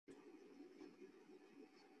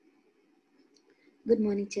Good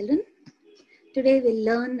morning, children. Today we'll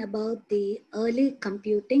learn about the early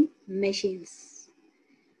computing machines.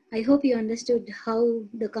 I hope you understood how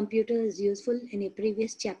the computer is useful in a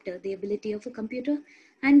previous chapter, the ability of a computer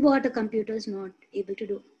and what a computer is not able to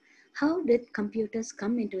do. How did computers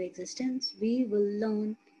come into existence? We will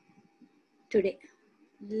learn today.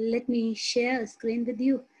 Let me share a screen with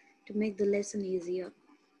you to make the lesson easier.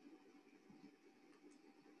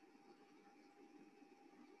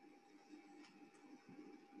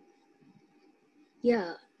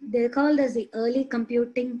 Yeah, they're called as the early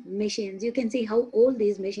computing machines. You can see how old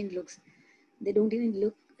these machines looks. They don't even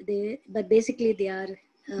look they, but basically they are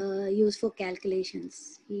used for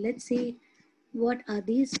calculations. Let's see what are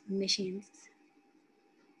these machines.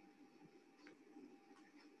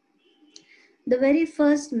 The very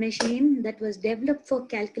first machine that was developed for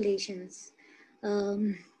calculations,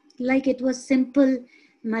 um, like it was simple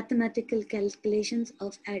mathematical calculations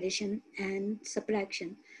of addition and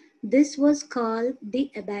subtraction. This was called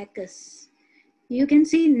the abacus. You can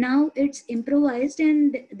see now it's improvised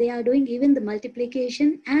and they are doing even the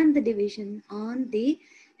multiplication and the division on the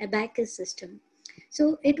abacus system.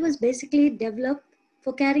 So it was basically developed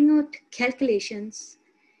for carrying out calculations,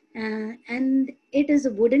 and it is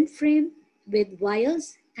a wooden frame with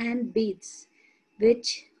wires and beads,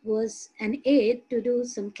 which was an aid to do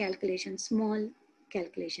some calculation, small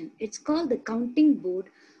calculation. It's called the counting board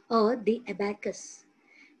or the abacus.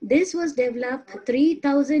 This was developed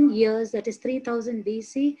 3000 years, that is 3000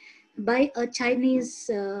 BC, by a Chinese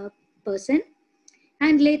person.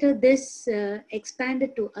 And later this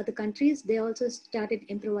expanded to other countries. They also started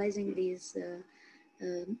improvising this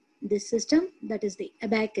system, that is the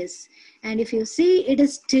abacus. And if you see, it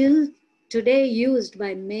is still today used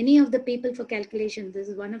by many of the people for calculation. This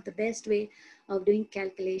is one of the best way of doing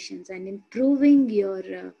calculations and improving your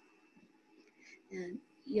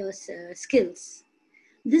skills.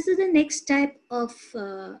 This is the next type of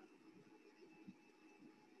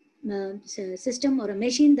system or a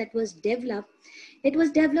machine that was developed. It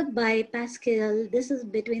was developed by Pascal. This is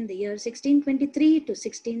between the year 1623 to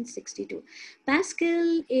 1662.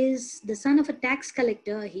 Pascal is the son of a tax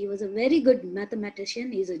collector. He was a very good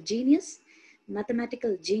mathematician. He's a genius,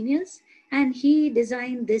 mathematical genius, and he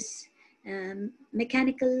designed this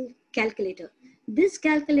mechanical calculator. This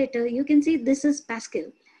calculator, you can see this is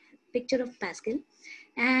Pascal, picture of Pascal.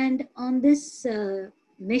 And on this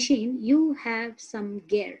machine, you have some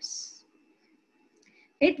gears.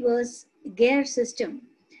 It was gear system.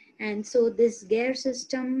 And so this gear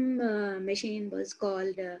system machine was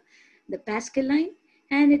called the Pascal line,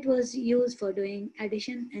 and it was used for doing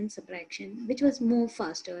addition and subtraction, which was more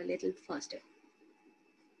faster, a little faster.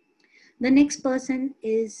 The next person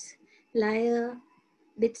is Lyer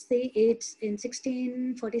Witzke. It's in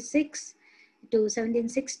 1646 to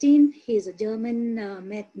 1716. He is a German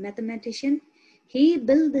mathematician. He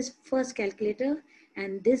built this first calculator,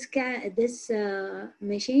 and this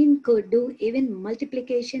machine could do even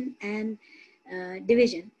multiplication and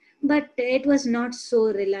division. But it was not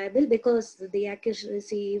so reliable because the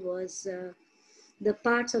accuracy was, the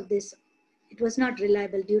parts of this, it was not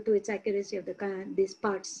reliable due to its accuracy of these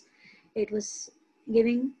parts. It was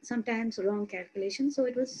giving sometimes wrong calculations, so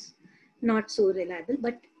it was not so reliable,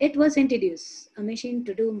 but it was introduced, a machine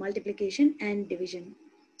to do multiplication and division.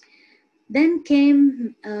 Then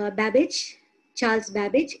came Babbage, Charles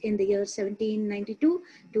Babbage, in the year 1792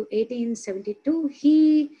 to 1872.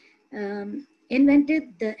 He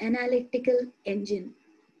invented the analytical engine.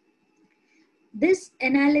 This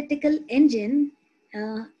analytical engine,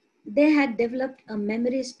 uh, they had developed a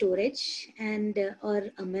memory storage and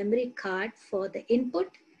or a memory card for the input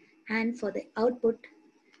and for the output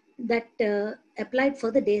that applied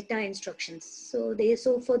for the data instructions. So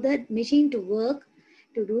for the machine to work,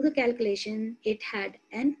 to do the calculation, it had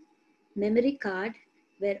an memory card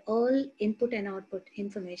where all input and output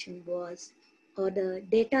information was, or the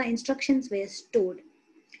data instructions were stored.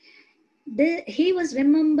 He was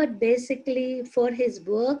remembered basically for his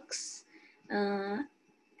works uh,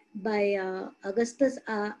 by Augustus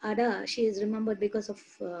Ada. She is remembered because of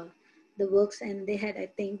the works, and they had, I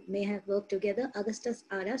think, may have worked together. Augustus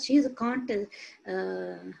Ada. She is a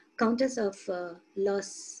countess of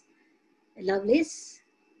Lovelace,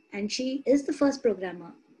 and she is the first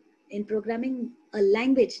programmer in programming a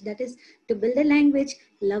language. That is, to build a language,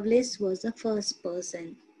 Lovelace was the first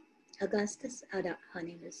person. Augustus Ada, her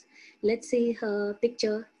name is. Let's see her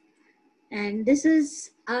picture. And this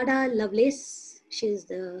is Ada Lovelace. She is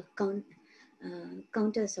the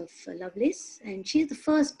Countess of Lovelace, and she's the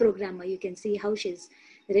first programmer. You can see how she's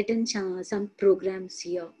written some programs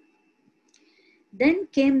here. Then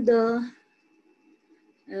came the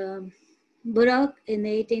Buraq in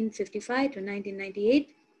 1855 to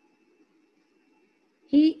 1998,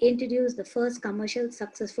 he introduced the first commercial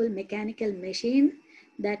successful mechanical machine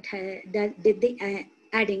that did the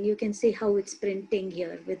adding. You can see how it's printing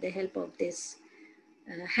here with the help of this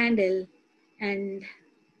handle. And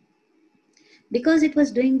because it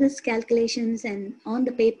was doing this calculations and on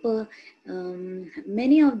the paper,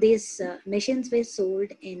 many of these machines were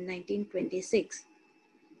sold in 1926.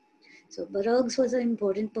 So Burroughs was an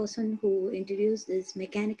important person who introduced this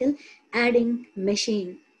mechanical adding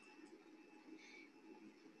machine.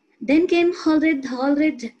 Then came Holred.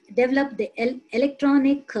 Holred developed the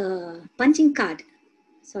electronic punching card.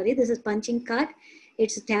 Sorry, this is punching card.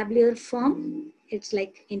 It's a tabular form. It's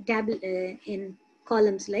like in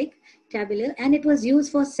columns like tabular, and it was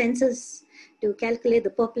used for census to calculate the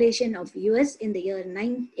population of US in the year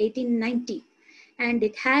 1890. And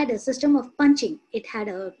it had a system of punching. It had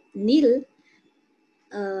a needle,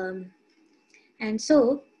 and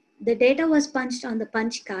so the data was punched on the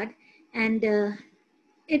punch card, and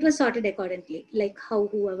it was sorted accordingly, like how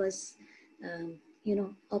whoever's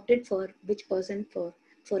opted for which person for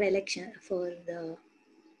election for the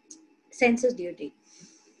census duty,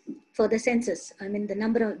 for the census. I mean the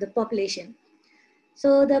number of the population.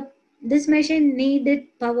 So this machine needed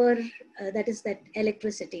power, that is that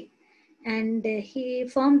electricity, and he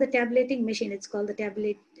formed the tabulating machine. It's called the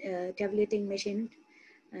tabulating machine,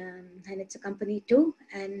 and it's a company too.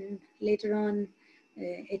 And later on,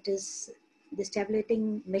 it is this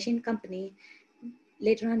tabulating machine company.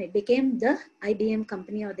 Later on, it became the IBM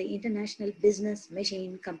company, or the International Business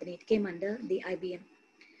Machine Company. It came under the IBM.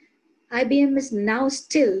 IBM is now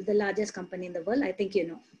still the largest company in the world, I think you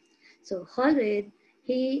know. So Holred,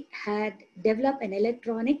 he had developed an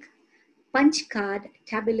electronic punch card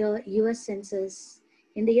tabular US census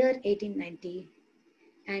in the year 1890.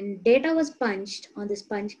 And data was punched on this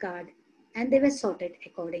punch card and they were sorted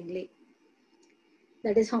accordingly.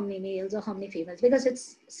 That is how many males or how many females, because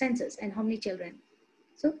it's census and how many children.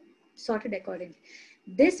 So sorted accordingly.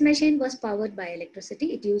 This machine was powered by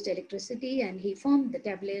electricity. It used electricity, and he formed the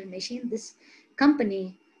tabular machine. This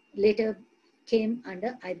company later came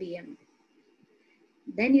under IBM.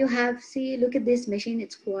 Then you have, look at this machine.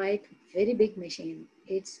 It's quite very big machine.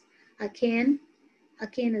 It's Akane.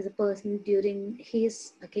 Akane is a person during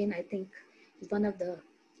his, Akane I think is one of the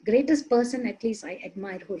greatest person, at least I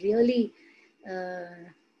admire, who really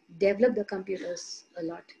developed the computers a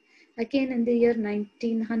lot. Again, in the year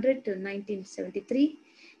 1900 to 1973,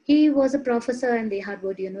 he was a professor in the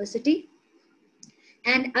Harvard University,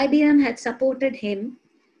 and IBM had supported him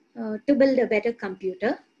to build a better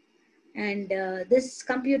computer. And this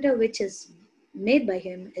computer, which is made by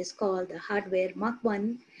him, is called the Hardware Mark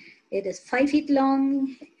I. It is 5 feet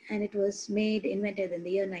long, and it was invented in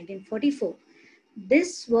the year 1944.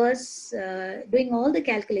 This was doing all the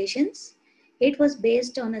calculations. It was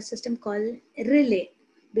based on a system called Relay,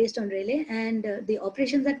 and the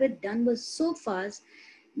operations that were done was so fast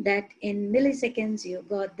that in milliseconds you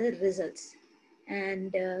got the results.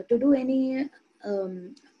 And to do any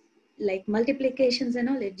like multiplications and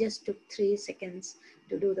all, it just took 3 seconds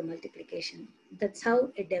to do the multiplication. That's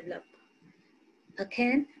how it developed.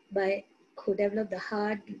 Akane, who developed the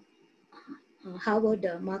Harvard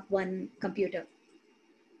Mark I computer.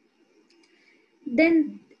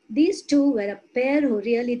 Then these two were a pair who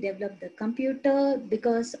really developed the computer.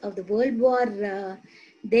 Because of the World War,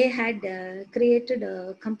 they had created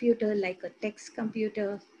a computer like a text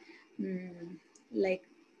computer, like,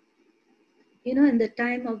 you know, in the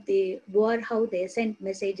time of the war, how they sent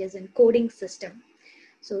messages and coding system.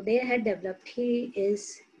 So they had developed, he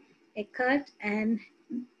is Eckhart and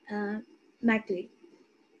Mackley.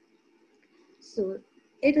 So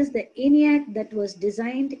it is the ENIAC that was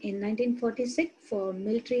designed in 1946 for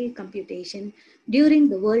military computation during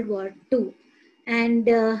the World War II. And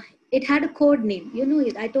it had a code name. You know,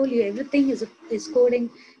 I told you everything is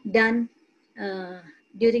coding done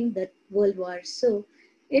during the World War. So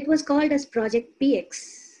it was called as Project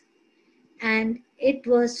PX. And it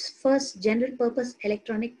was first general purpose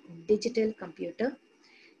electronic digital computer.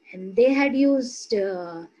 And they had used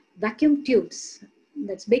vacuum tubes,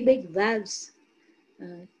 that's big valves,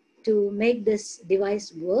 to make this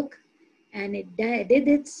device work. And it did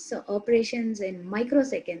its operations in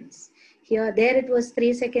microseconds. There it was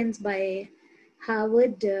 3 seconds by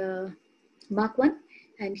Harvard Mark I,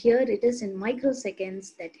 and here it is in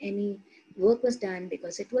microseconds that any work was done,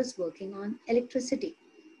 because it was working on electricity.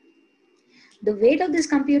 The weight of this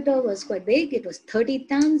computer was quite big. It was 30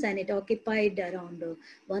 tons, and it occupied around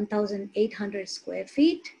 1,800 square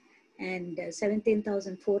feet and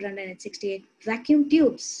 17,468 vacuum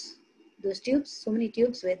tubes. those tubes, so many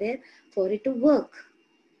tubes were there for it to work.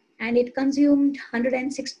 And it consumed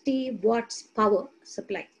 160 watts power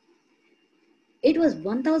supply. It was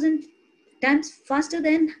 1000 times faster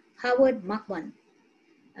than Howard Mark 1.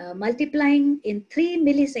 Multiplying in 3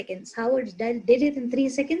 milliseconds. Howard did it in 3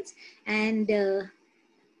 seconds, and their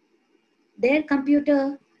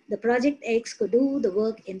computer, the Project X, could do the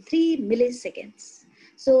work in 3 milliseconds.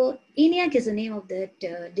 So ENIAC is the name of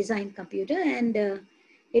that design computer, and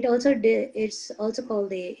it's also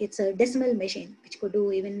called it's a decimal machine, which could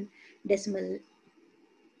do even decimal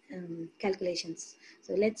calculations.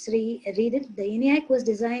 So let's read it. The ENIAC was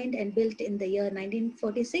designed and built in the year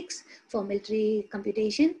 1946 for military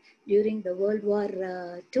computation during the World War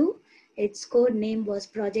II. Its code name was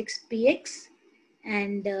Project PX,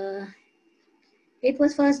 and it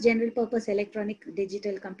was first general purpose electronic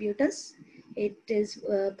digital computers. It is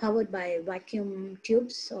powered by vacuum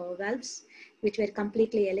tubes or valves, which were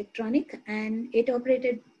completely electronic, and it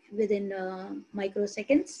operated within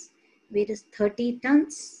microseconds. Weight is 30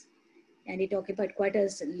 tons, and it occupied quite a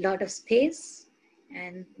lot of space,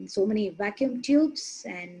 and so many vacuum tubes,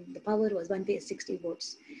 and the power was 1 phase 60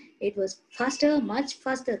 volts. It was faster, much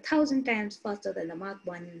faster, 1,000 times faster than the Mark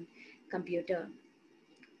 1 computer.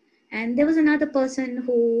 And there was another person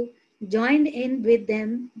who joined in with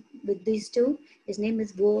them, with these two. His name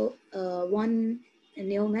is von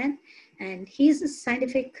Neumann, and he's a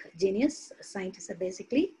scientific genius, a scientist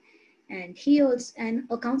basically. And he also, and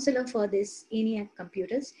a counselor for this ENIAC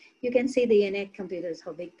computers. You can see the ENIAC computers,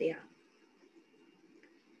 how big they are.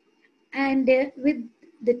 And with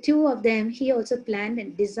the two of them, he also planned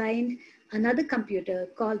and designed another computer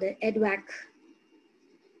called the EDVAC.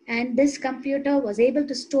 And this computer was able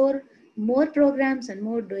to store more programs and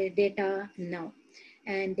more data now.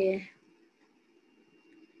 And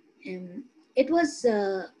it was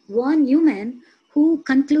von Neumann who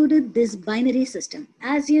concluded this binary system.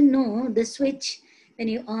 As you know, the switch, when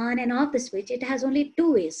you on and off the switch, it has only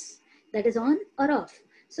two ways, that is on or off.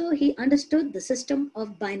 So he understood the system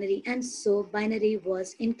of binary, and so binary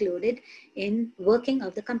was included in working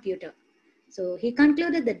of the computer. So he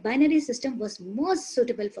concluded that binary system was most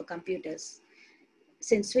suitable for computers,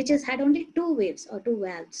 since switches had only two waves or two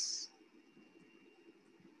valves.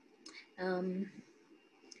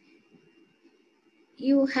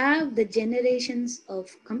 You have the generations of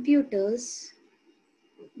computers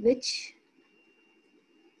which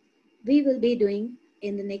we will be doing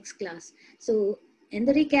in the next class. So in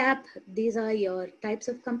the recap, these are your types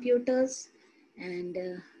of computers, and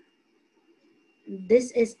this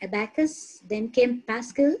is Abacus. Then came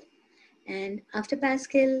Pascal, and after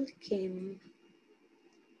Pascal came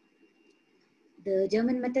the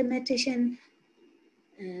German mathematician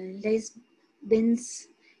Leibniz,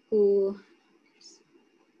 who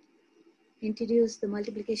introduced the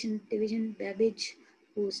multiplication division, Babbage,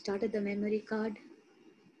 who started the memory card,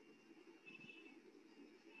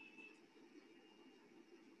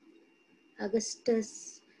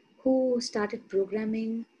 Augustus, who started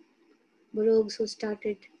programming, Burroughs, who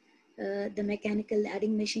started the mechanical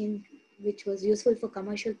adding machine, which was useful for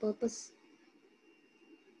commercial purpose,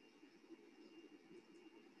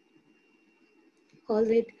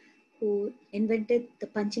 Holroyd, who invented the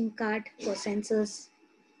punching card for sensors,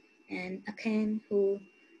 and Akhen, who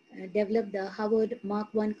developed the Howard Mark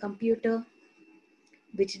I computer,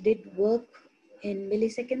 which did work in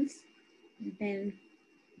milliseconds. And then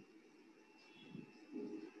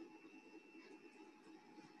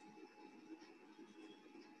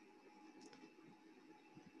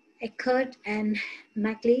Eckert and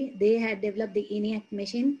Mackley, they had developed the ENIAC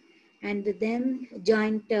machine, and with them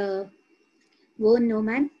joined von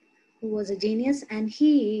Neumann, who was a genius, and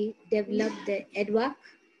he developed the EDVAC,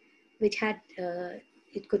 which had,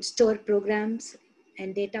 it could store programs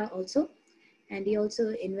and data also, and he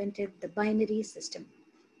also invented the binary system.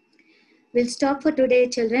 We'll stop for today,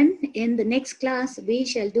 children. In the next class, we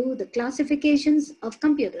shall do the classifications of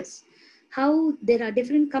computers. How there are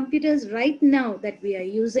different computers right now that we are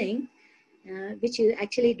using, which you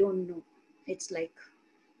actually don't know. It's like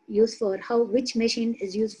used for which machine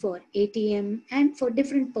is used for ATM and for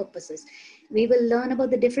different purposes. We will learn about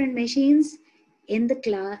the different machines in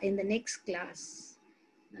the next class.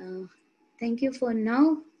 Thank you for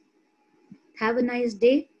now. Have a nice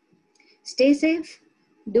day. Stay safe.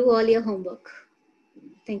 Do all your homework.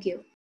 Thank you.